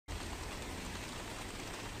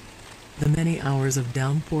The many hours of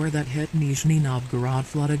downpour that hit Nizhny Novgorod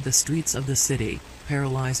flooded the streets of the city,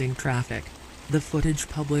 paralyzing traffic. The footage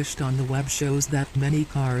published on the web shows that many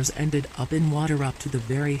cars ended up in water up to the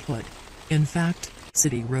very hood. In fact,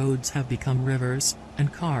 city roads have become rivers,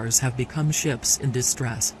 and cars have become ships in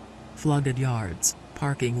distress. Flooded yards,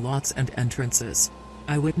 parking lots and entrances.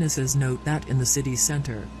 Eyewitnesses note that in the city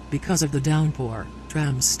center, because of the downpour,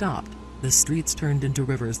 trams stopped, the streets turned into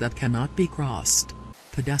rivers that cannot be crossed.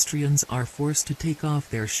 Pedestrians are forced to take off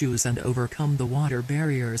their shoes and overcome the water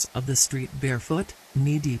barriers of the street barefoot,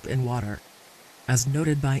 knee-deep in water. As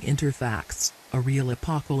noted by Interfacts, a real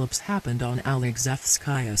apocalypse happened on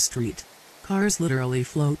Alexeyevskaya Street. Cars literally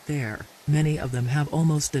float there, many of them have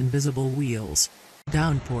almost invisible wheels.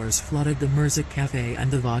 Downpours flooded the Murzik Cafe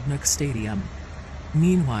and the Vodnik Stadium.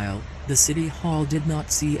 Meanwhile, the city hall did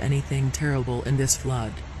not see anything terrible in this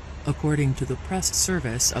flood. According to the press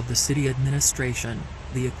service of the city administration,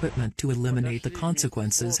 the equipment to eliminate the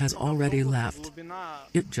consequences has already left.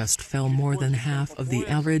 It just fell more than half of the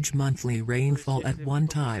average monthly rainfall at one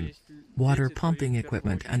time. Water pumping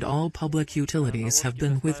equipment and all public utilities have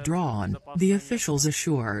been withdrawn, the officials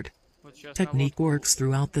assured. Technique works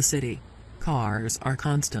throughout the city. Cars are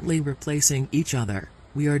constantly replacing each other.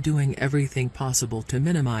 We are doing everything possible to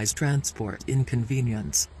minimize transport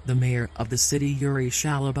inconvenience, the mayor of the city Yuri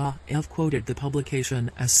Shalabayev quoted the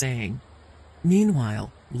publication as saying.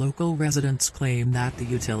 Meanwhile, local residents claim that the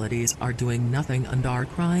utilities are doing nothing and are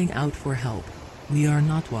crying out for help. We are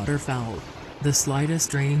not waterfowl. The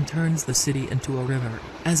slightest rain turns the city into a river,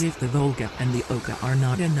 as if the Volga and the Oka are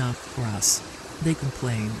not enough for us, they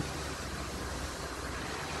complained.